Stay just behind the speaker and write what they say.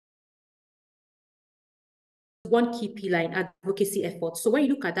one key pillar in advocacy efforts. So when you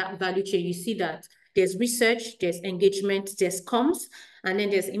look at that value chain, you see that there's research, there's engagement, there's comms, and then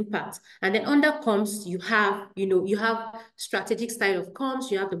there's impact. And then under comms, you have, you have strategic side of comms,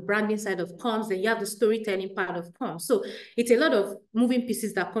 you have the branding side of comms, then you have the storytelling part of comms. So it's a lot of moving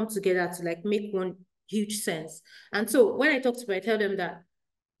pieces that come together to like make one huge sense. And so when I talk to people, I tell them that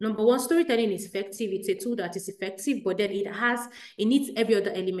number one, storytelling is effective. It's a tool that is effective, but then it needs every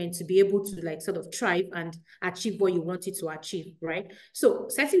other element to be able to like sort of thrive and achieve what you want it to achieve, right? So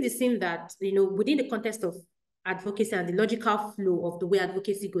setting the scene that, within the context of advocacy and the logical flow of the way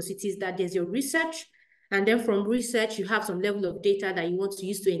advocacy goes, it is that there's your research, and then from research, you have some level of data that you want to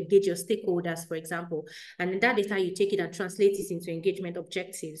use to engage your stakeholders, for example. And in that data, you take it and translate it into engagement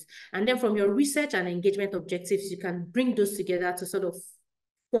objectives. And then from your research and engagement objectives, you can bring those together to sort of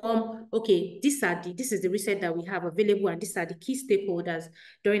form, okay, this is the research that we have available, and these are the key stakeholders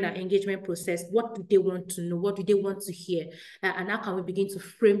during our engagement process. What do they want to know? What do they want to hear? And how can we begin to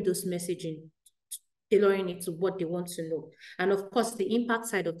frame those messaging, tailoring it to what they want to know? And of course, the impact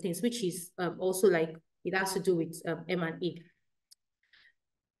side of things, which is also like, it has to do with M&E.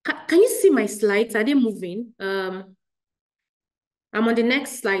 Can you see my slides? Are they moving? I'm on the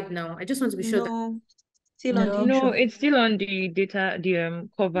next slide now. I just want to be sure that still on the intro. No, it's still on the data, the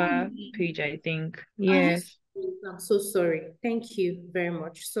cover page, I think. Yes. I'm so sorry. Thank you very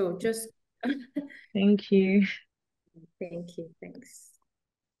much. So just Thank you. Thank you. Thanks.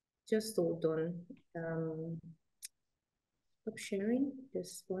 Just hold on. Stop sharing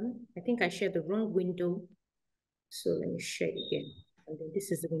this one. I think I shared the wrong window. So let me share it again. And then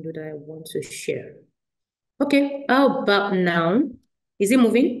this is the window that I want to share. Okay, how about now? Is it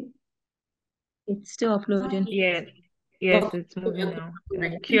moving? It's still uploading. Yes, it's moving now.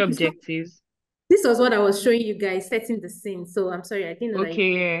 Key objectives. This was what I was showing you guys, setting the scene. So I'm sorry, I didn't know.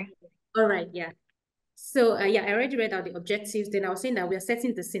 Okay, All right, yeah. So yeah, I already read out the objectives. Then I was saying that we are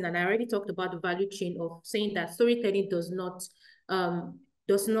setting the scene, and I already talked about the value chain of saying that storytelling does not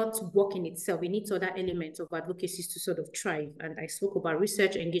work in itself. It needs other elements of advocacy to sort of thrive. And I spoke about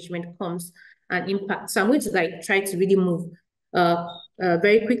research, engagement, comms, and impact. So I'm going to like try to really move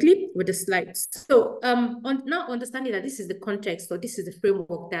very quickly with the slides. So now understanding that this is the context, or this is the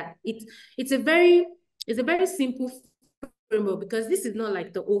framework, that it's a very simple framework, because this is not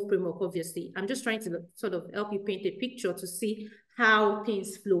like the old framework, obviously. I'm just trying to sort of help you paint a picture to see how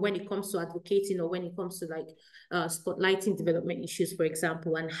things flow when it comes to advocating, or when it comes to like spotlighting development issues, for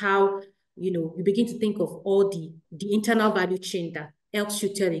example, and how, you begin to think of all the internal value chain that helps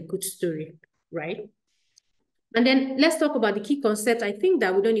you tell a good story, right? And then let's talk about the key concepts. I think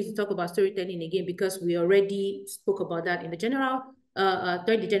that we don't need to talk about storytelling again, because we already spoke about that in the general,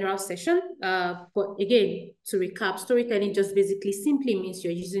 during the general session. But again, to recap, storytelling just basically simply means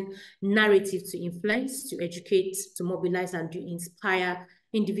you're using narrative to influence, to educate, to mobilize, and to inspire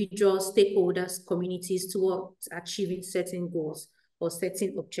individuals, stakeholders, communities towards achieving certain goals or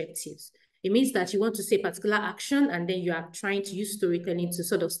certain objectives. It means that you want to say particular action, and then you are trying to use storytelling to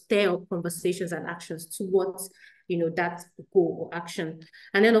sort of stir up conversations and actions towards, that goal or action.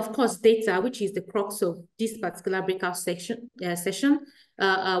 And then, of course, data, which is the crux of this particular breakout session.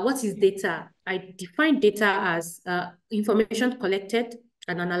 What is data? I define data as information collected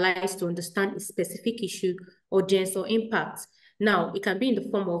and analyzed to understand a specific issue, audience, or impact. Now, it can be in the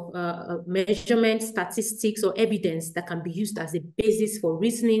form of measurement, statistics, or evidence that can be used as a basis for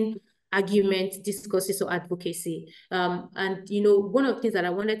reasoning, argument, discourses, or advocacy. And, one of the things that I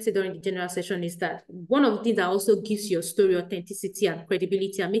wanted to say during the general session is that one of the things that also gives your story authenticity and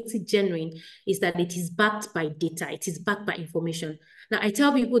credibility and makes it genuine is that it is backed by data. It is backed by information. Now, I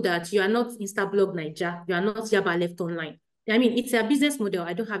tell people that you are not Instablog Niger, you are not Yaba Left Online. I mean, it's a business model.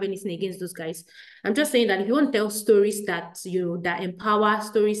 I don't have anything against those guys. I'm just saying that if you want to tell stories that, that empower,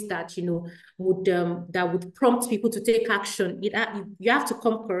 stories that, would prompt people to take action, you have to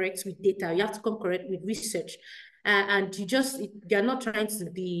come correct with data. You have to come correct with research. And you're not trying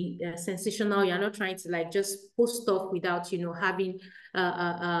to be sensational. You're not trying to like just post stuff without, having,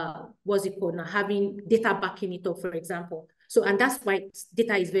 what's it called now, having data backing it up, for example. So, and that's why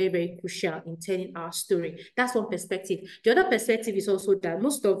data is very, very crucial in telling our story. That's one perspective. The other perspective is also that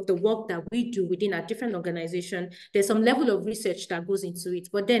most of the work that we do within a different organization, there's some level of research that goes into it,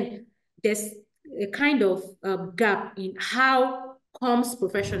 but then there's a kind of gap in how comms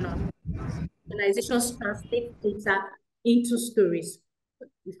professional organizations translate data into stories,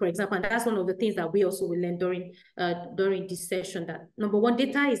 for example. And that's one of the things that we also will learn during this session, that number one,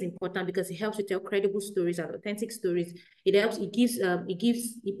 data is important because it helps you tell credible stories and authentic stories.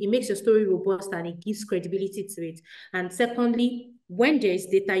 It makes your story robust, and it gives credibility to it. And secondly, when there is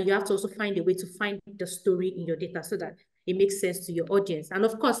data, you have to also find a way to find the story in your data so that it makes sense to your audience. And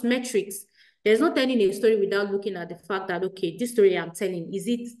of course, metrics. There's no telling a story without looking at the fact that, okay, this story I'm telling,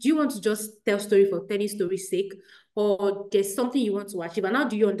 do you want to just tell story for telling story's sake, or there's something you want to achieve? And how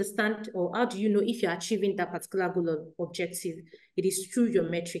do you understand, or how do you know if you're achieving that particular goal or objective? It is through your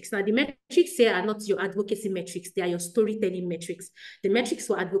metrics. Now, the metrics here are not your advocacy metrics. They are your storytelling metrics. The metrics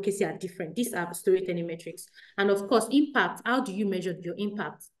for advocacy are different. These are storytelling metrics. And of course, impact. How do you measure your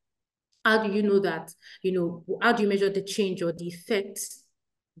impact? How do you know that, how do you measure the change or the effect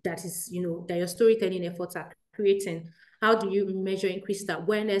that is, that your storytelling efforts are creating? How do you measure increased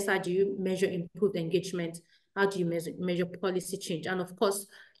awareness? How do you measure improved engagement? How do you measure policy change? And of course,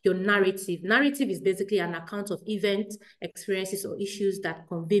 your narrative. Narrative is basically an account of events, experiences, or issues that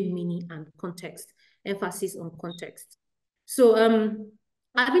convey meaning and context, emphasis on context. So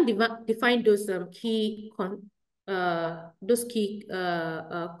having defined those key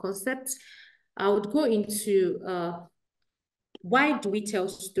concepts, I would go into why do we tell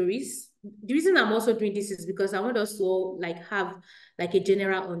stories? The reason I'm also doing this is because I want us to all have a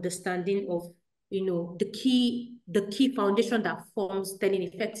general understanding of the key foundation that forms telling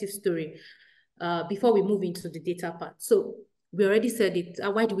effective story before we move into the data part. So we already said it.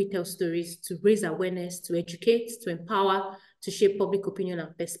 Why do we tell stories? To raise awareness, to educate, to empower, to shape public opinion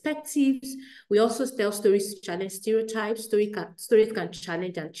and perspectives. We also tell stories to challenge stereotypes. Stories can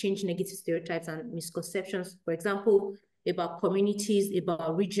challenge and change negative stereotypes and misconceptions. For example, about communities,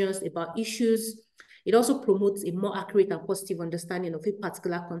 about regions, about issues. It also promotes a more accurate and positive understanding of a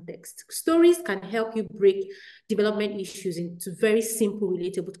particular context. Stories can help you break development issues into very simple,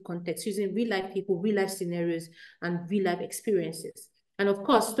 relatable context using real-life people, real-life scenarios, and real-life experiences. And of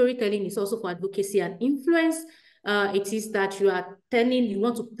course, storytelling is also for advocacy and influence. It is that you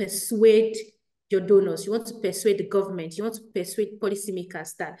want to persuade your donors, you want to persuade the government, you want to persuade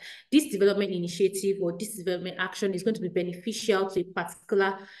policymakers that this development initiative or this development action is going to be beneficial to a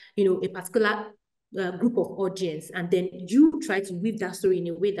particular, group of audience. And then you try to weave that story in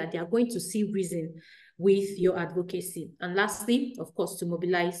a way that they are going to see reason with your advocacy. And lastly, of course, to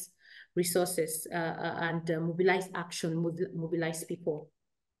mobilize resources and mobilize action, mobilize people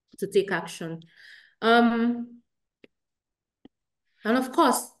to take action. And of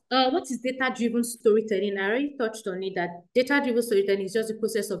course, what is data-driven storytelling? I already touched on it, that data-driven storytelling is just the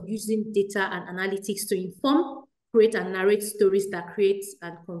process of using data and analytics to inform, create, and narrate stories that create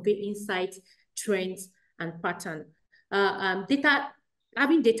and convey insights, trends, and patterns.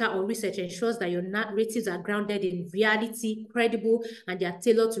 Having data or research ensures that your narratives are grounded in reality, credible, and they are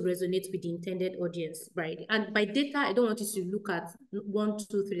tailored to resonate with the intended audience, right? And by data, I don't want you to look at 1,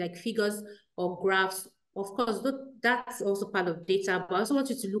 2, 3, like figures or graphs. Of course, that's also part of data, but I also want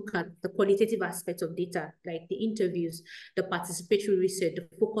you to look at the qualitative aspects of data, like the interviews, the participatory research, the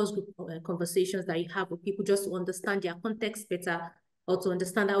focus group conversations that you have with people, just to understand their context better, or to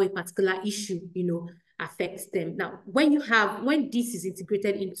understand how a particular issue, affects them. Now, when this is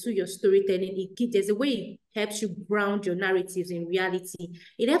integrated into your storytelling, there's a way it helps you ground your narratives in reality.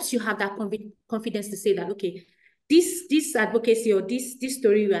 It helps you have that confidence to say that, okay, this advocacy or this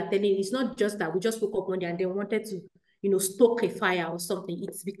story we are telling is not just that we just woke up one day and they wanted to, stoke a fire or something.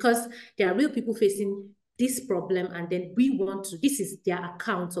 It's because there are real people facing this problem, and then this is their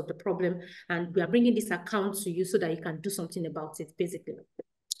account of the problem, and we are bringing this account to you so that you can do something about it, basically.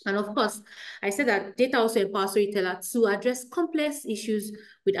 And of course, I said that data also empowers storytellers to address complex issues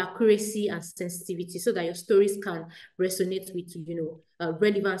with accuracy and sensitivity so that your stories can resonate with,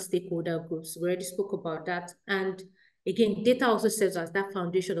 relevant stakeholder groups. We already spoke about that. And again, data also serves as that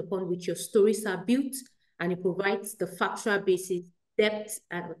foundation upon which your stories are built, and it provides the factual basis, depth,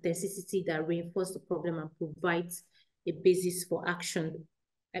 and authenticity that reinforce the problem and provides a basis for action.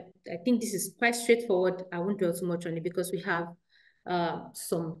 I think this is quite straightforward. I won't dwell too much on it because we have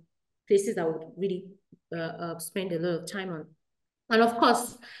some places I would really spend a lot of time on. And of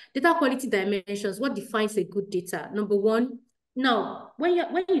course, data quality dimensions. What defines a good data? Number one, now, when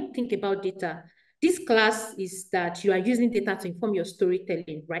you think about data, this class is that you are using data to inform your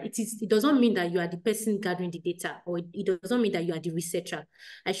storytelling, right? It doesn't mean that you are the person gathering the data, or it doesn't mean that you are the researcher.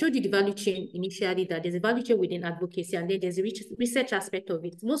 I showed you the value chain initially, that there's a value chain within advocacy, and then there's a research aspect of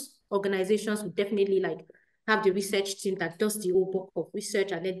it. Most organizations would definitely have the research team that does the whole bulk of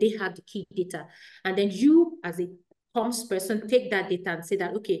research, and then they have the key data. And then you, as a comms person, take that data and say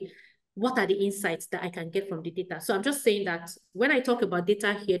that, okay, what are the insights that I can get from the data? So I'm just saying that when I talk about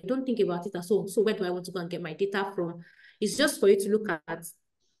data here, don't think about it as, so where do I want to go and get my data from? It's just for you to look at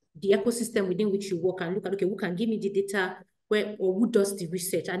the ecosystem within which you work and look at, okay, who can give me the data, or who does the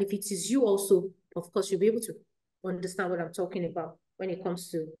research? And if it is you also, of course, you'll be able to understand what I'm talking about. when it comes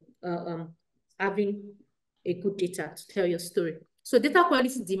to having a good data to tell your story. So data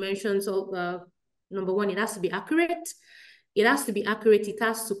quality dimensions of number one, it has to be accurate. It has to be accurate. It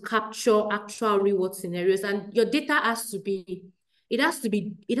has to capture actual real world scenarios, and your data has to be,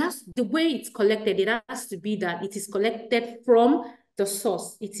 the way it's collected, it has to be that it is collected from the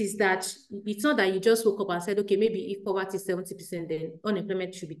source. It is that, it's not that you just woke up and said, okay, maybe if poverty is 70%, then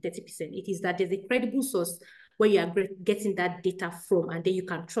unemployment should be 30%. It is that there's a credible source where you are getting that data from, and then you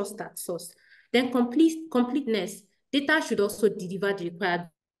can trust that source. Then completeness. Data should also deliver the required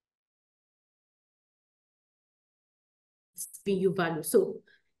value. So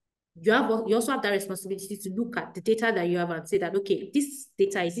you also have that responsibility to look at the data that you have and say that, okay, this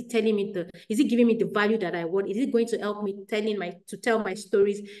data, is it telling me is it giving me the value that I want? Is it going to help me to tell my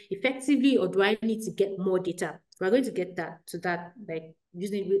stories effectively, or do I need to get more data? We're going to get to that, like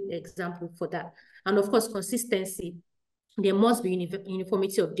using an example for that. And of course, consistency. There must be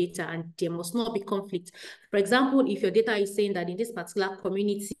uniformity of data, and there must not be conflict. For example, if your data is saying that in this particular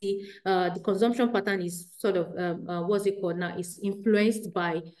community, the consumption pattern is sort of, what's it called now, is influenced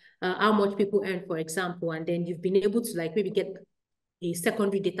by how much people earn, for example, and then you've been able to like maybe get a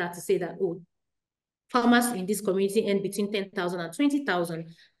secondary data to say that, oh, farmers in this community earn between 10,000 and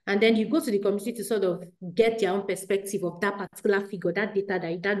 20,000. And then you go to the community to sort of get their own perspective of that particular figure, that data,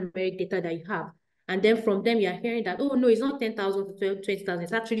 that numeric data that you have. And then from them, you're hearing that, oh, no, it's not 10,000 to 20,000.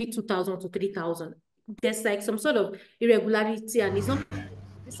 It's actually 2,000 to 3,000. There's like some sort of irregularity, and it's not.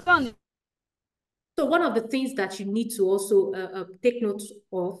 So one of the things that you need to also take note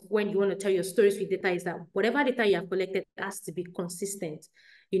of when you want to tell your stories with data is that whatever data you have collected has to be consistent.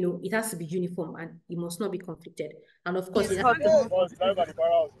 You know, it has to be uniform, and it must not be conflicted. And of course, it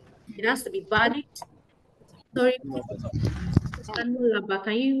has to be valid. Sorry. Can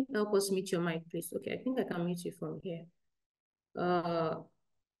you help us mute your mic, please? Okay, I think I can mute you from here.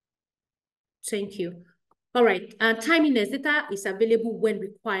 Thank you. All right, timeliness. Data is available when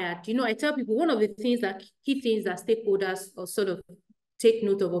required. You know, I tell people one of the things that key things that stakeholders or sort of take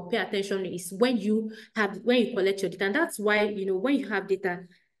note of or pay attention is when you collect your data. And that's why, you know, when you have data,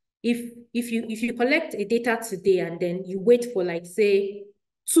 if you collect a data today and then you wait for like say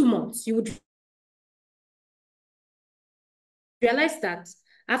 2 months, you would realize that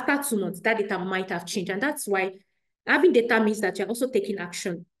after 2 months, that data might have changed. And that's why having data means that you're also taking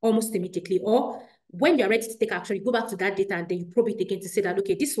action almost immediately. Or when you're ready to take action, you go back to that data and then you probe it again to say that,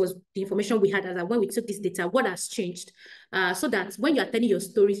 okay, this was the information we had as when we took this data, what has changed? So that when you're telling your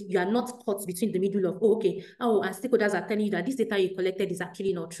stories, you are not caught between the middle of, oh, okay, oh, and stakeholders are telling you that this data you collected is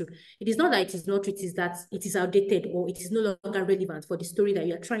actually not true. It is not that it is not true, it is that it is outdated or it is no longer relevant for the story that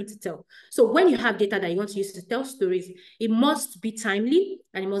you're trying to tell. So when you have data that you want to use to tell stories, it must be timely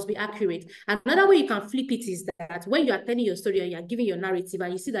and it must be accurate. Another way you can flip it is that when you are telling your story or you're giving your narrative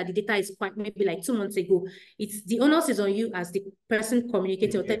and you see that the data is quite maybe like 2 months ago, it's the onus is on you as the person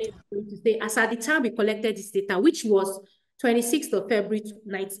communicating or telling you to say, as at the time we collected this data, which was 26th of February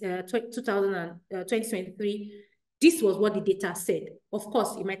 2023, this was what the data said. Of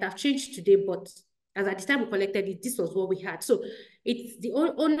course, it might have changed today, but as at the time we collected it, this was what we had. So it's the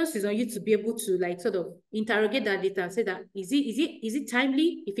onus is on you to be able to like sort of interrogate that data and say that is it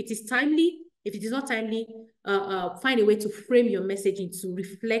timely? If it is timely, if it is not timely, find a way to frame your messaging to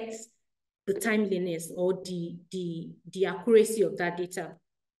reflect the timeliness or the accuracy of that data.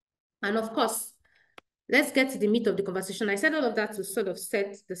 And of course, let's get to the meat of the conversation. I said all of that to sort of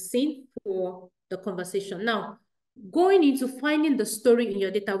set the scene for the conversation. Now, going into finding the story in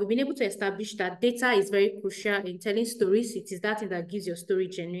your data, we've been able to establish that data is very crucial in telling stories. It is that thing that gives your story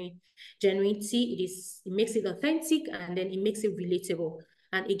genuinity. It makes it authentic, and then it makes it relatable.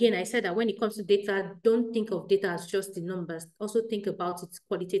 And again, I said that when it comes to data, don't think of data as just the numbers. Also think about it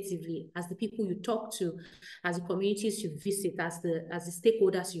qualitatively as the people you talk to, as the communities you visit, as the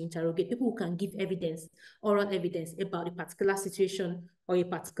stakeholders you interrogate, people who can give evidence, oral evidence about a particular situation or a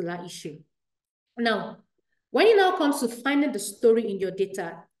particular issue. Now, when it now comes to finding the story in your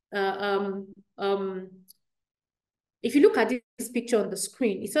data, if you look at this picture on the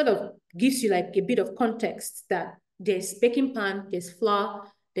screen, it sort of gives you like a bit of context that there's baking pan, there's flour,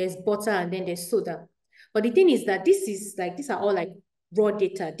 there's butter, and then there's soda. But the thing is that these are all like raw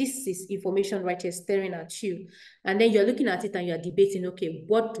data. This is information right here staring at you. And then you're looking at it and you're debating, okay,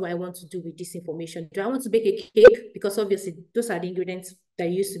 what do I want to do with this information? Do I want to bake a cake? Because obviously those are the ingredients that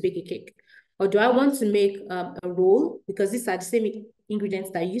you use to bake a cake. Or do I want to make a roll? Because these are the same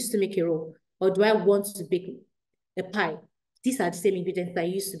ingredients that I used to make a roll. Or do I want to bake a pie? These are the same ingredients that I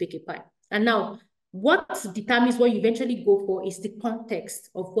used to bake a pie. And now, what determines what you eventually go for is the context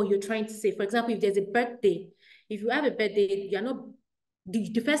of what you're trying to say. For example, if there's a birthday, if you have a birthday, you're not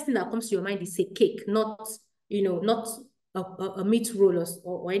the first thing that comes to your mind is a cake, not, not a meat roll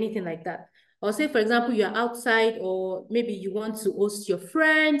or anything like that. Or say, for example, you're outside, or maybe you want to host your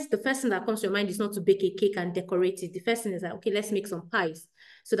friends. The first thing that comes to your mind is not to bake a cake and decorate it. The first thing is like, okay, let's make some pies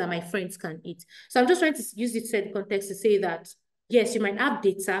so that my friends can eat. So I'm just trying to use this said context to say that, yes, you might have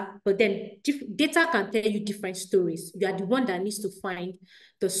data, but then data can tell you different stories. You are the one that needs to find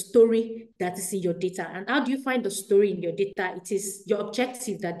the story that is in your data. And how do you find the story in your data? It is your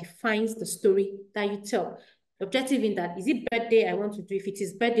objective that defines the story that you tell. Objective in that, is it birthday I want to do? If it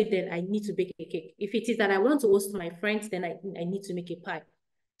is birthday, then I need to bake a cake. If it is that I want to host my friends, then I need to make a pie.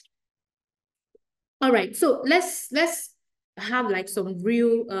 All right, so let's have like some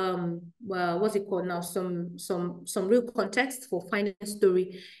real what's it called now? Some real context for finding a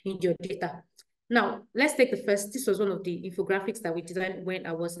story in your data. Now, let's take the first. This was one of the infographics that we designed when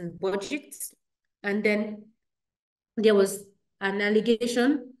I was in budget, and then there was an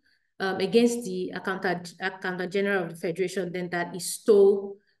allegation against the accountant general of the Federation, then that he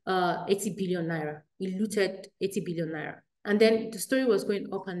stole 80 billion naira. He looted 80 billion naira. And then the story was going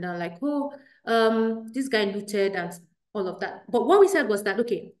up and down like, oh, this guy looted and all of that. But what we said was that,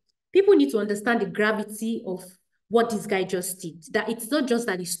 okay, people need to understand the gravity of what this guy just did. That it's not just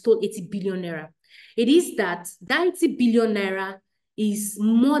that he stole 80 billion naira. It is that 80 billion naira is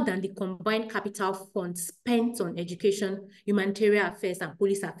more than the combined capital funds spent on education, humanitarian affairs, and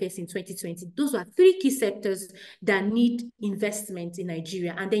police affairs in 2020. Those were three key sectors that need investment in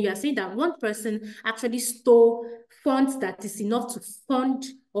Nigeria. And then you are saying that one person actually stole funds that is enough to fund,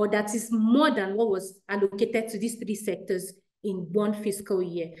 or that is more than what was allocated to these three sectors in one fiscal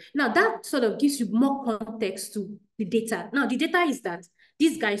year. Now, that sort of gives you more context to the data. Now, the data is that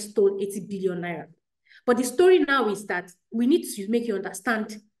this guy stole 80 billion naira. But the story now is that we need to make you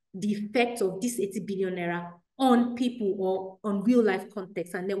understand the effect of this 80 billion naira on people or on real life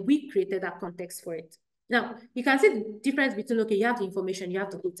context. And then we created that context for it. Now, you can see the difference between, okay, you have the information, you have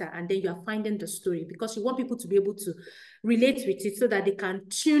the data, and then you are finding the story, because you want people to be able to relate with it so that they can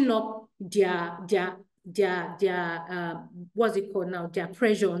tune up their what's it called now, their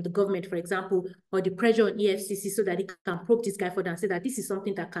pressure on the government, for example, or the pressure on EFCC, so that they can probe this guy further and say that this is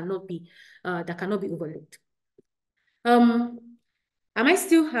something that cannot be overlooked. Are we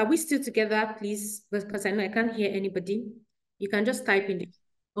still together, please? Because I know I can't hear anybody. You can just type in the,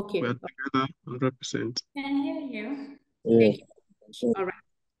 okay. We're together, 100%. Can hear you. Thank you. All right.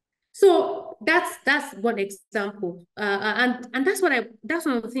 So that's one example, and that's one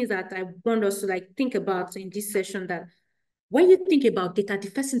of the things that I want us to like think about in this session. That when you think about data, the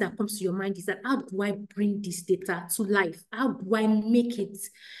first thing that comes to your mind is that, how do I bring this data to life? How do I make it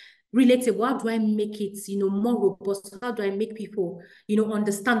relatable? How do I make it, more robust? How do I make people,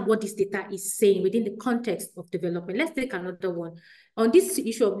 understand what this data is saying within the context of development? Let's take another one. On this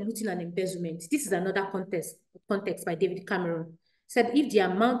issue of looting and embezzlement, this is another context by David Cameron. Said if the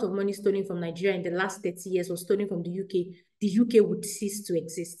amount of money stolen from Nigeria in the last 30 years was stolen from the UK would cease to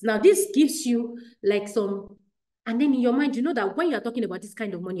exist. Now, this gives you like some, and then in your mind, you know that when you're talking about this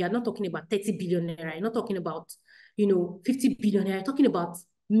kind of money, you're not talking about 30 billion naira, you're not talking about, 50 billion naira, you're talking about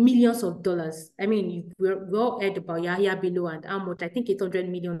millions of dollars. I mean, we all heard about Yahya Bello and how much, I think $800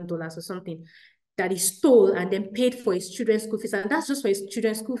 million or something, that he stole and then paid for his children's school fees. And that's just for his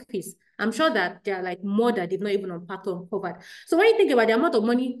children's school fees. I'm sure that there are like more that they've not even unpacked or uncovered. So when you think about the amount of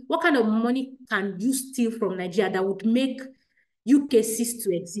money, what kind of money can you steal from Nigeria that would make UK cease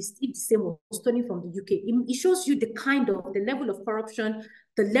to exist if the same was stolen from the UK? It shows you the level of corruption,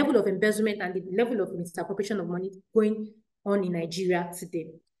 the level of embezzlement, and the level of misappropriation of money going on in Nigeria today.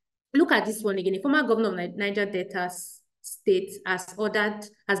 Look at this one again. The former governor of Niger Delta State has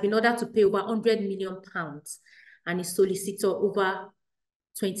been ordered to pay over 100 million pounds, and his solicitor over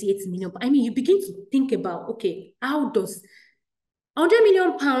 28 million. I mean, you begin to think about, okay, how does 100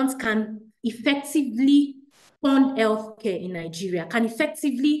 million pounds can effectively fund healthcare in Nigeria, can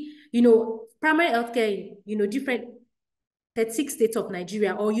effectively, primary healthcare in, different 36 states of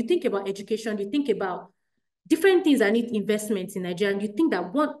Nigeria, or you think about education, you think about different things that need investments in Nigeria, and you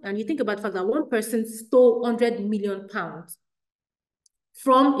think about the fact that one person stole 100 million pounds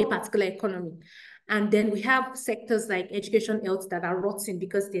from a particular economy. And then we have sectors like education, health that are rotting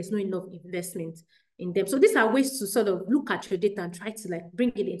because there's not enough investment in them. So these are ways to sort of look at your data and try to like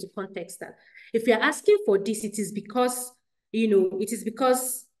bring it into context. That if you're asking for this, it is because,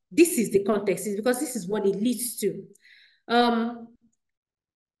 this is the context, it's because this is what it leads to.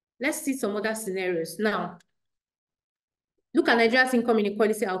 Let's see some other scenarios. Now, look at Nigeria's income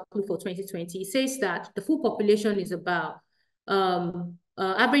inequality outlook for 2020. It says that the full population is about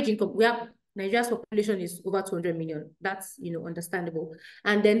average income. We have Nigeria's population is over 200 million. That's, understandable.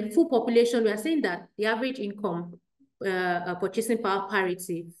 And then full population, we are saying that the average income purchasing power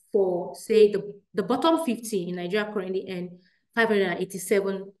parity for, say, the bottom 50 in Nigeria currently earn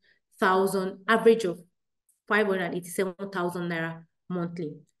 587,000, average of 587,000 naira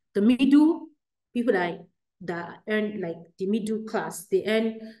monthly. The middle people that earn, like the middle class, they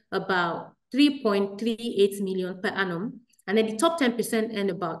earn about 3.38 million per annum. And then the top 10% earn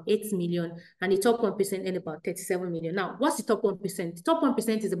about 8 million, and the top 1% earn about 37 million. Now, what's the top 1%? The top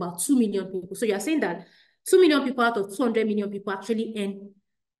 1% is about 2 million people. So you're saying that 2 million people out of 200 million people actually earn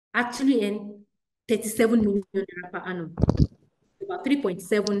 37 million per annum. About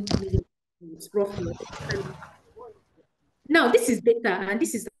 3.7 million roughly. Now, this is data, and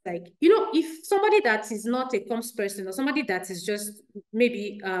this is like, if somebody that is not a comms person, or somebody that is just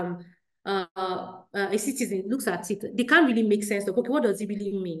maybe a citizen looks at it, they can't really make sense of, okay, what does it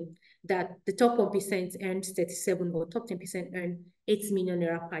really mean that the top 1% earns 37 or top 10% earn 8 million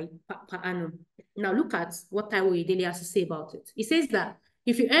naira per annum? Now, look at what Taiwo Idele has to say about it. He says that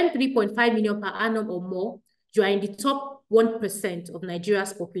if you earn 3.5 million per annum or more, you are in the top 1% of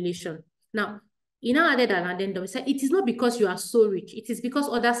Nigeria's population. Now, in our added an addendum, said it is not because you are so rich, it is because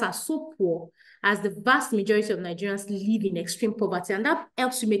others are so poor, as the vast majority of Nigerians live in extreme poverty. And that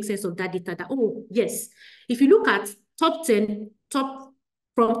helps you make sense of that data that, oh, yes, if you look at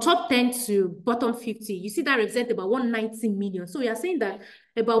from top 10 to bottom 50, you see that represents about 190 million. So we are saying that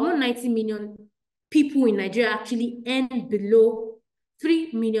about 190 million people in Nigeria actually earn below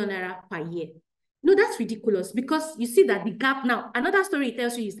 3 million naira per year. No, that's ridiculous, because you see that the gap now, another story it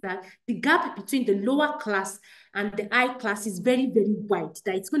tells you is that the gap between the lower class and the high class is very, very wide,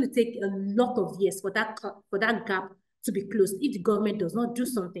 that it's going to take a lot of years for that gap to be closed if the government does not do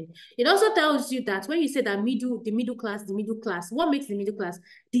something. It also tells you that when you say that the middle class, what makes the middle class?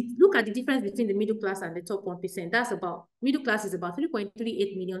 Look at the difference between the middle class and the top 1%. That's about, middle class is about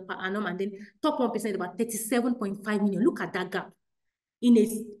 3.38 million per annum, and then top 1% about 37.5 million. Look at that gap.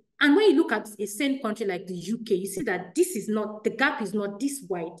 And when you look at a same country like the UK, you see that the gap is not this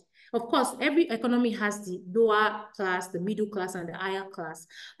wide. Of course, every economy has the lower class, the middle class, and the higher class.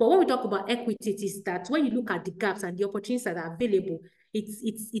 But when we talk about equity, it is that when you look at the gaps and the opportunities that are available,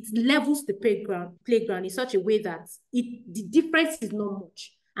 it levels the playground in such a way that the difference is not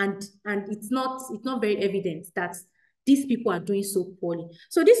much. And it's not very evident that these people are doing so poorly.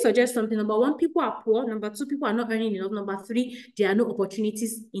 So this suggests something. Number one, people are poor. Number two, people are not earning enough. Number three, there are no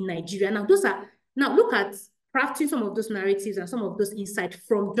opportunities in Nigeria. Now, look at crafting some of those narratives and some of those insights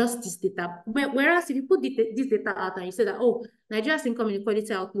from just this data. Whereas if you put this data out and you say that, oh, Nigeria's income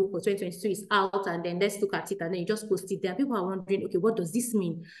inequality outlook for 2022 is out, and then let's look at it, and then you just post it there, people are wondering, okay, what does this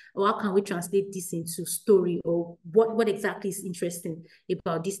mean? Or how can we translate this into story? Or what exactly is interesting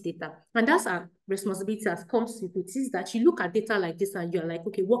about this data? And that's our responsibility as comms people, is that you look at data like this and you're like,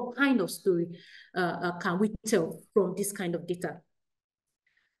 okay, what kind of story can we tell from this kind of data?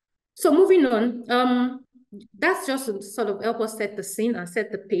 So moving on, that's just to sort of help us set the scene and set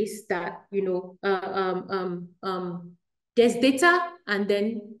the pace that, there's data, and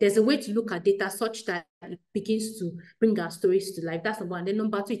then there's a way to look at data such that it begins to bring our stories to life. That's number one. And then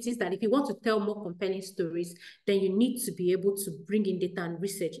number two, it is that if you want to tell more compelling stories, then you need to be able to bring in data and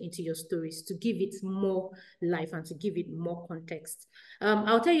research into your stories to give it more life and to give it more context.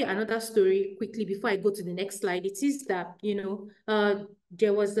 I'll tell you another story quickly before I go to the next slide. It is that,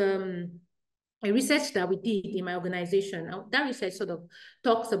 there was a research that we did in my organization. That research sort of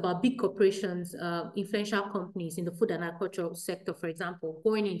talks about big corporations, influential companies in the food and agricultural sector, for example,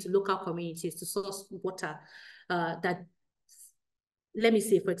 going into local communities to source water that, let me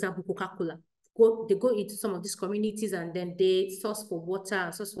say, for example, Coca-Cola. They go into some of these communities and then they source for water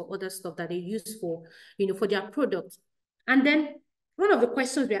and source for other stuff that they use for, for their products. And then one of the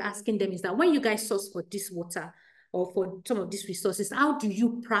questions we're asking them is that when you guys source for this water, or for some of these resources, how do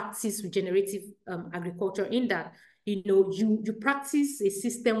you practice regenerative agriculture in that, you practice a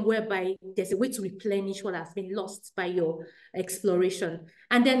system whereby there's a way to replenish what has been lost by your exploration?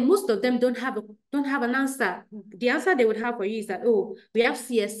 And then most of them don't have an answer. The answer they would have for you is that, oh, we have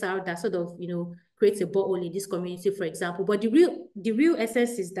CSR that sort of, creates a borehole in this community, for example. But the real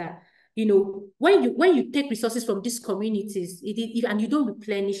essence is that, when you take resources from these communities and you don't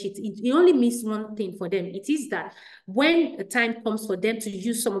replenish it, it only means one thing for them. It is that when a time comes for them to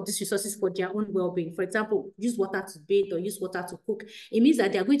use some of these resources for their own well-being, for example, use water to bathe or use water to cook, it means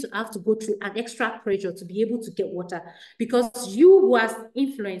that they're going to have to go through an extra pressure to be able to get water, because you who has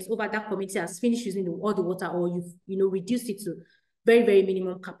influence over that community has finished using all the water, or you've reduced it to very, very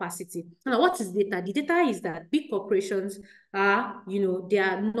minimum capacity. Now, what is data? The data is that big corporations are, they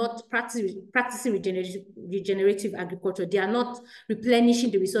are not practicing regenerative agriculture. They are not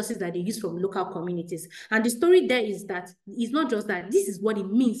replenishing the resources that they use from local communities. And the story there is that it's not just that. This is what it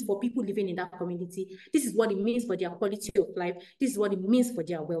means for people living in that community. This is what it means for their quality of life. This is what it means for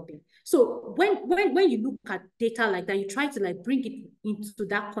their well-being. So when you look at data like that, you try to like bring it into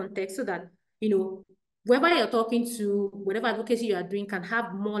that context so that, whoever you're talking to, whatever advocacy you are doing can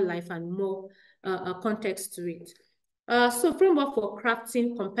have more life and more context to it. So framework for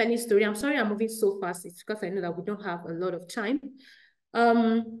crafting compelling story. I'm sorry I'm moving so fast. It's because I know that we don't have a lot of time.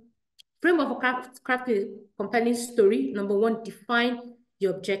 Framework for crafting compelling story. Number one, define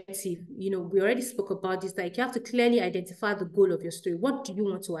your objective. We already spoke about this. Like, you have to clearly identify the goal of your story. What do you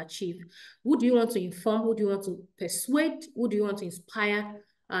want to achieve? Who do you want to inform? Who do you want to persuade? Who do you want to inspire?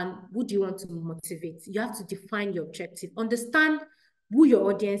 And who do you want to motivate? You have to define your objective. Understand who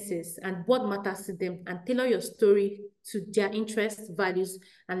your audience is and what matters to them, and tailor your story to their interests, values,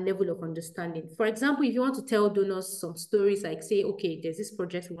 and level of understanding. For example, if you want to tell donors some stories, like say, okay, there's this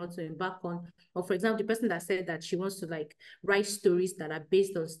project we want to embark on, or for example, the person that said that she wants to like write stories that are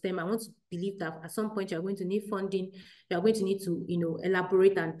based on STEM, I want to believe that at some point you're going to need funding, you're going to need to,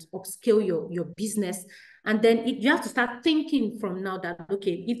 elaborate and upscale your business. And then you have to start thinking from now that,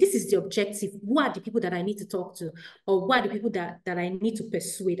 okay, if this is the objective, who are the people that I need to talk to? Or what are the people that I need to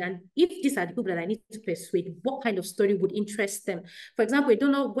persuade? And if these are the people that I need to persuade, what kind of story would interest them? For example, I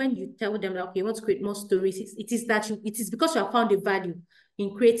don't know, when you tell them that, okay, you want to create more stories, it is because you have found a value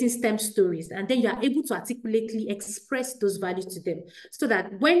in creating STEM stories, and then you are able to articulately express those values to them, so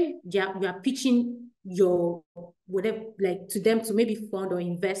that when you are pitching your whatever, like to them to maybe fund or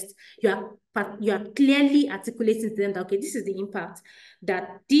invest, you are clearly articulating to them that, okay, this is the impact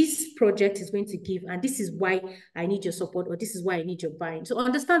that this project is going to give, and this is why I need your support, or this is why I need your buy-in. So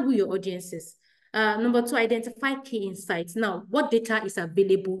understand who your audience is. Number two, identify key insights. Now, what data is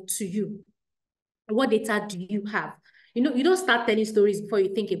available to you? What data do you have? You don't start telling stories before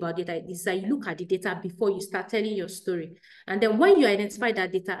you think about data. It's like you look at the data before you start telling your story. And then when you identify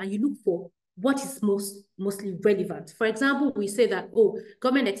that data and you look for what is mostly relevant. For example, we say that, oh,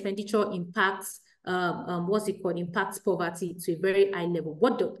 government expenditure impacts, impacts poverty to a very high level.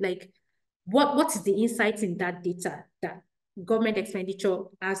 What is the insight in that data that government expenditure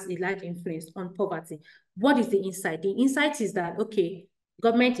has a large influence on poverty? What is the insight? The insight is that, okay,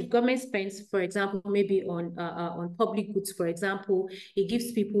 if government spends, for example, maybe on public goods, for example, it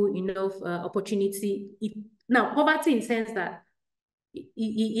gives people enough opportunity. Now, poverty in the sense that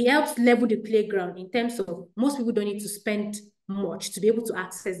it helps level the playground in terms of most people don't need to spend much to be able to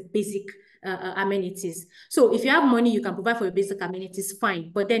access basic amenities. So if you have money, you can provide for your basic amenities,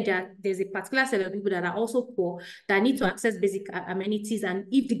 fine. But then there's a particular set of people that are also poor that need to access basic amenities. And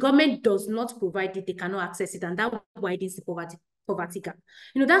if the government does not provide it, they cannot access it. And that widens the poverty gap.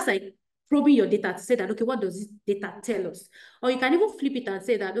 That's like probing your data to say that, okay, what does this data tell us? Or you can even flip it and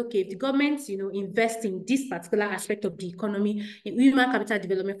say that, okay, if the government, invest in this particular aspect of the economy, in human capital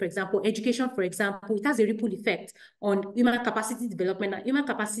development, for example, education, for example, it has a ripple effect on human capacity development. And human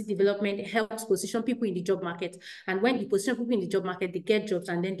capacity development helps position people in the job market. And when you position people in the job market, they get jobs,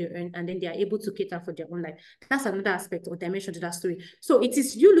 and then they earn, and then they are able to cater for their own life. That's another aspect or dimension to that story. So it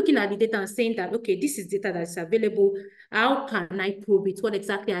is you looking at the data and saying that, okay, this is data that is available. How can I probe it? What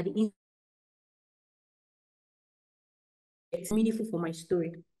exactly are the it's meaningful for my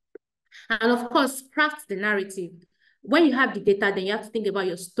story? And of course, craft the narrative. When you have the data, then you have to think about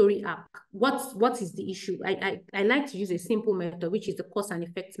your story arc. What is the issue? I like to use a simple method, which is the cause and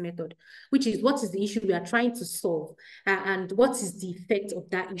effect method, which is what is the issue we are trying to solve, and what is the effect of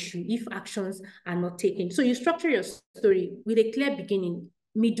that issue if actions are not taken. So you structure your story with a clear beginning,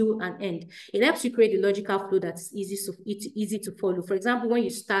 middle, and end. It helps you create a logical flow that's easy to follow. For example, when you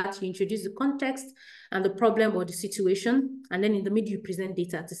start, you introduce the context and the problem or the situation, and then in the middle you present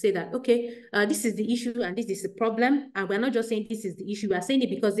data to say that, okay, this is the issue and this is the problem, and we're not just saying this is the issue, we're saying it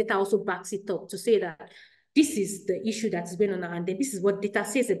because data also backs it up to say that this is the issue that is going on, and then this is what data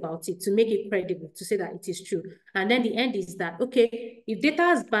says about it to make it credible, to say that it is true. And then the end is that, okay, if data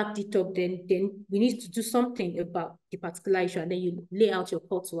has backed it up, then we need to do something about the particular issue, and then you lay out your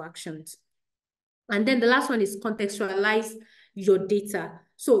call to actions. And then the last one is contextualize your data.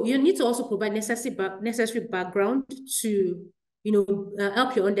 So you need to also provide necessary background to,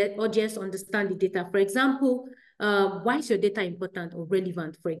 help your audience understand the data. For example, why is your data important or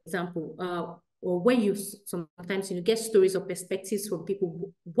relevant, for example? Or when you sometimes get stories or perspectives from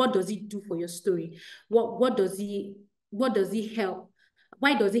people, what does it do for your story? What does it help?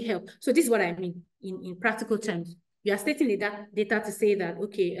 Why does it help? So this is what I mean in practical terms. you are stating the data to say that,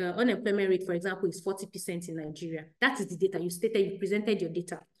 okay, unemployment rate, for example, is 40% in Nigeria. That is the data you stated, you presented your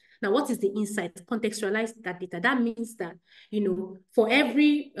data. Now, what is the insight? Contextualize that data. That means that, you know, for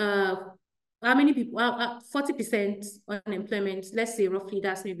every, how many people, 40% unemployment, let's say roughly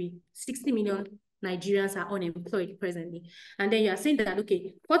that's maybe 60 million Nigerians are unemployed presently. And then you are saying that,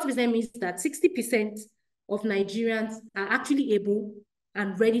 okay, 40% means that 60% of Nigerians are actually able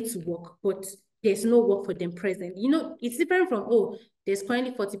and ready to work, but there's no work for them present. You know, it's different from, oh, there's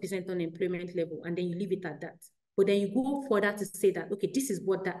currently 40% unemployment level, and then you leave it at that. But then you go further to say that, okay, this is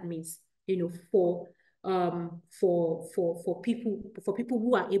what that means, you know, for people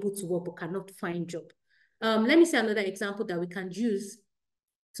who are able to work but cannot find job. Let me say another example that we can use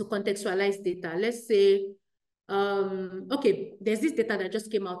to contextualize data. Let's say, okay, there's this data that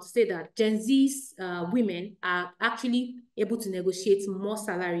just came out to say that Gen Z's women are actually able to negotiate more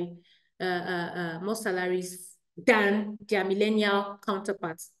salaries than their millennial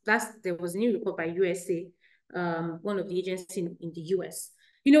counterparts. There was a new report by USA, one of the agencies in the US.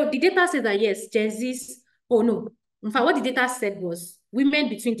 You know, the data said that yes, Gen Z's, oh no, in fact, what the data said was women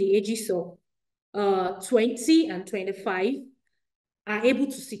between the ages of 20 and 25 are able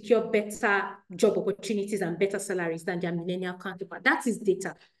to secure better job opportunities and better salaries than their millennial counterpart. That is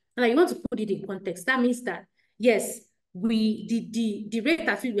data. And I want to put it in context. That means that, yes, the rate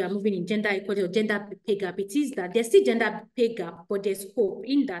at which we are moving in gender equality or gender pay gap, it is that there's still gender pay gap, but there's hope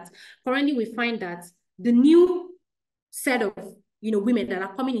in that. Currently, we find that the new set of women that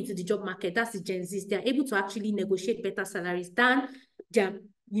are coming into the job market, that's the Gen Zs, they're able to actually negotiate better salaries than their,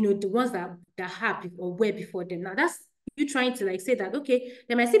 the ones that have or were before them. Now, that's you trying to say that, okay,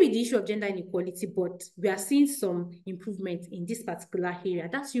 there might still be the issue of gender inequality, but we are seeing some improvement in this particular area.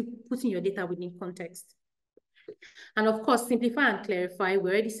 That's you putting your data within context. And of course, simplify and clarify.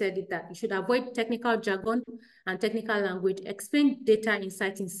 We already said it that you should avoid technical jargon and technical language. Explain data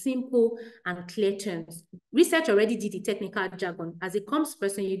insight in simple and clear terms. Research already did the technical jargon. As a comms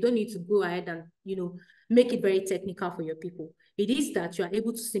person, you don't need to go ahead and, make it very technical for your people. It is that you are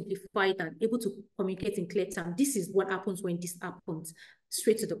able to simplify it and able to communicate in clear terms. This is what happens when this happens,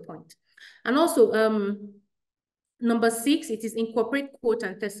 straight to the point. And also, number 6, it is incorporate quote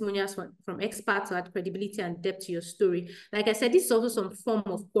and testimonials from experts to add credibility and depth to your story. Like I said, this is also some form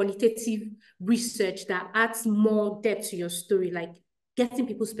of qualitative research that adds more depth to your story, like getting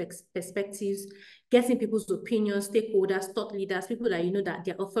people's perspectives, getting people's opinions, stakeholders, thought leaders, people that that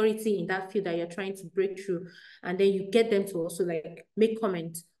their authority in that field that you're trying to break through. And then you get them to also make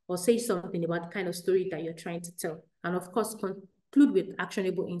comments or say something about the kind of story that you're trying to tell. And of course, conclude with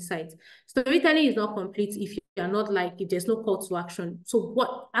actionable insights. Storytelling is not complete if you are not if there's no call to action. So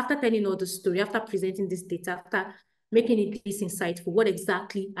what, after telling all the story, after presenting this data, after making it this insightful, what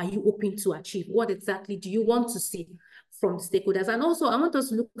exactly are you hoping to achieve? What exactly do you want to see from stakeholders? And also, I want us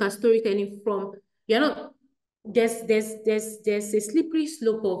to look at storytelling from, there's a slippery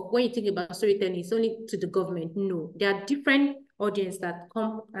slope of when you think about storytelling, it's only to the government. No, there are different audience that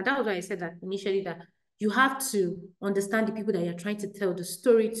come, and that was why I said that initially, that you have to understand the people that you're trying to tell the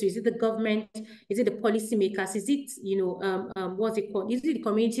story to. Is it the government? Is it the policymakers? Is it, what's it called? Is it the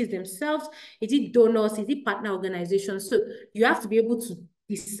communities themselves? Is it donors? Is it partner organizations? So you have to be able to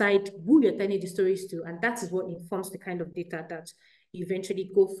decide who you're telling the stories to, and that is what informs the kind of data that you eventually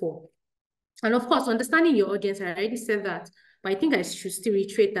go for. And of course, understanding your audience, I already said that, but I think I should still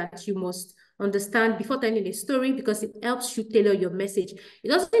reiterate that you must understand before telling a story, because it helps you tailor your message. It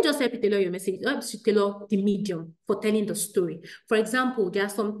doesn't just help you tailor your message, it helps you tailor the medium for telling the story. For example, there are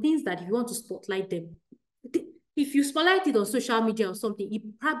some things that if you want to spotlight them, if you spotlight it on social media or something, it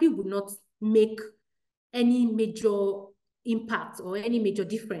probably would not make any major impact or any major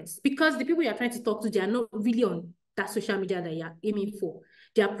difference, because the people you're trying to talk to, they are not really on that social media that you're aiming for.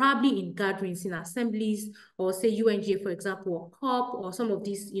 They are probably in gatherings, in assemblies, or say UNGA, for example, or COP, or some of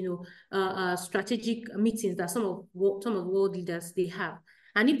these, strategic meetings that some of world leaders they have.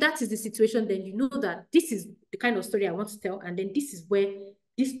 And if that is the situation, then you know that this is the kind of story I want to tell, and then this is where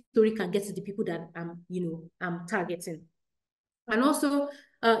this story can get to the people that I'm targeting. And also,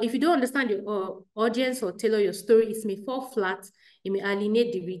 if you don't understand your audience or tailor your story, it may fall flat, it may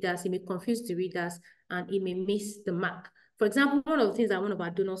alienate the readers, it may confuse the readers, and it may miss the mark. For example, one of the things that one of our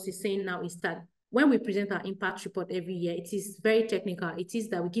donors is saying now is that when we present our impact report every year, it is very technical. It is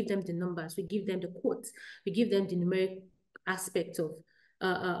that we give them the numbers, we give them the quotes, we give them the numeric aspect of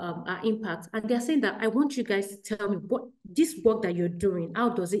our impact. And they're saying that I want you guys to tell me what this work that you're doing, how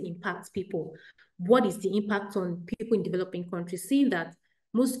does it impact people? What is the impact on people in developing countries? Seeing that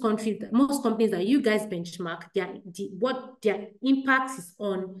most companies that you guys benchmark, what their impact is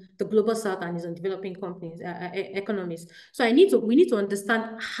on the global south and is on developing companies, economies. So we need to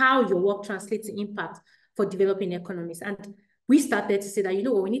understand how your work translates to impact for developing economies. And we started to say that, you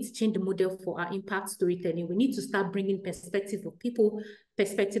know what, we need to change the model for our impact storytelling. We need to start bringing perspective of people,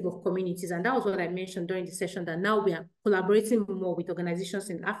 perspective of communities. And that was what I mentioned during the session, that now we are collaborating more with organizations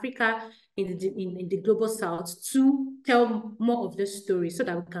in Africa, in the global south, to tell more of the story so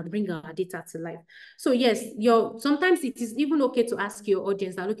that we can bring our data to life. So yes, sometimes it is even okay to ask your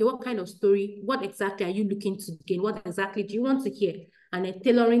audience that, okay, what kind of story, what exactly are you looking to gain? What exactly do you want to hear? And then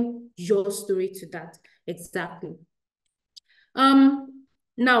tailoring your story to that. Exactly.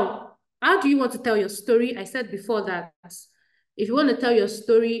 Now, how do you want to tell your story? I said before that if you want to tell your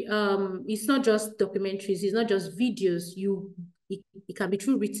story, it's not just documentaries, it's not just videos. It can be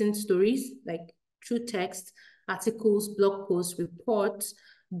through written stories, like through text, articles, blog posts, reports,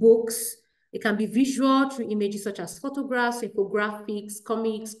 books. It can be visual through images such as photographs, infographics,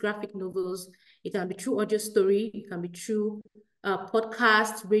 comics, graphic novels. It can be through audio story. It can be through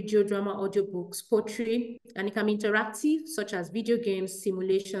podcasts, radio, drama, audiobooks, poetry, and it can be interactive, such as video games,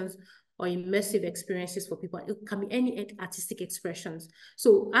 simulations, or immersive experiences for people. It can be any artistic expressions.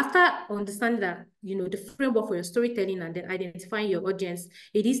 So after understanding that, you know, the framework for your storytelling and then identifying your audience,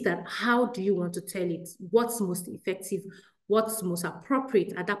 it is that how do you want to tell it? What's most effective? What's most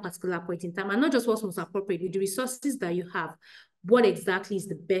appropriate at that particular point in time? And not just what's most appropriate, with the resources that you have, what exactly is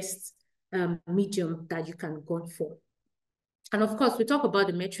the best medium that you can go for? And of course, we talk about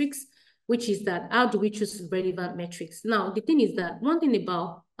the metrics, which is that how do we choose relevant metrics? Now, the thing is that one thing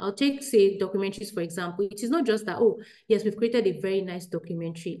about, I'll take, say, documentaries, for example, it is not just that, oh, yes, we've created a very nice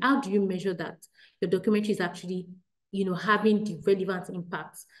documentary. How do you measure that your documentary is actually, you know, having the relevant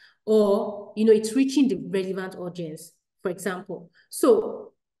impact, or, you know, it's reaching the relevant audience, for example?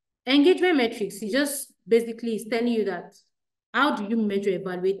 So engagement metrics is just basically is telling you that how do you measure,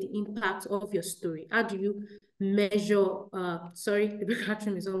 evaluate the impact of your story? How do you measure, sorry, the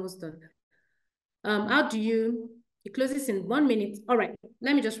bathroom is almost done. How do you, it closes in 1 minute. All right,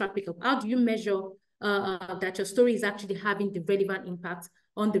 let me just wrap it up. How do you measure that your story is actually having the relevant impact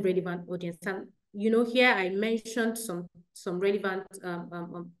on the relevant audience? And, you know, here I mentioned some relevant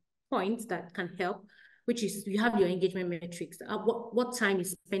points that can help, which is you have your engagement metrics. What time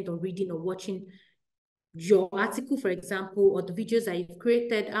is spent on reading or watching your article, for example, or the videos that you've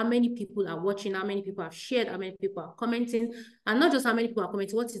created, how many people are watching, how many people have shared, how many people are commenting, and not just how many people are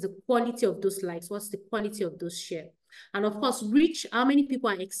commenting, what is the quality of those likes, what's the quality of those shares? And of course, reach, how many people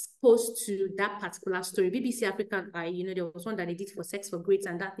are exposed to that particular story. BBC African Eye, you know, there was one that they did for Sex for Grades,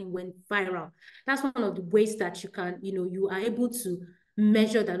 and that thing went viral. That's one of the ways that you can, you know, you are able to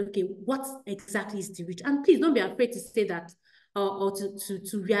measure that, okay, what exactly is the reach? And please don't be afraid to say that, or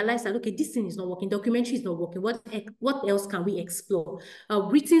to realize that, okay, this thing is not working, documentary is not working, what else can we explore?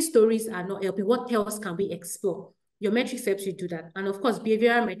 Written stories are not helping, what else can we explore? Your metrics helps you do that. And of course,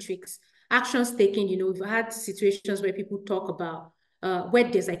 behavioral metrics, actions taken, you know, we've had situations where people talk about where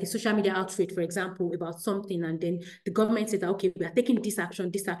there's like a social media outrage, for example, about something, and then the government said that, okay, we are taking this action,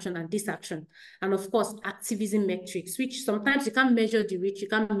 and this action. And of course, activism metrics, which sometimes you can't measure the reach, you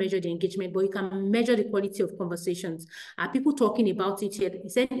can't measure the engagement, but you can measure the quality of conversations. Are people talking about it here?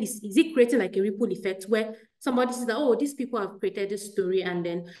 Is it creating like a ripple effect where somebody says that, oh, these people have created this story, and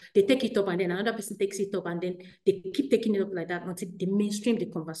then they take it up, and then another person takes it up, and then they keep taking it up like that until they mainstream the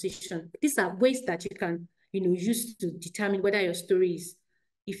conversation. These are ways that you can, you know, use to determine whether your story is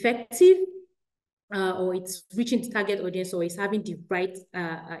effective or it's reaching the target audience, or it's having the right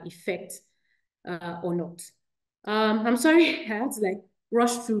effect or not. I'm sorry, I had to like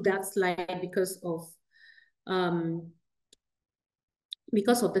rush through that slide because of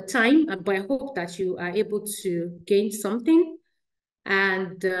the time, but I hope that you are able to gain something.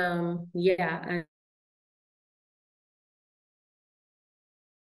 And yeah,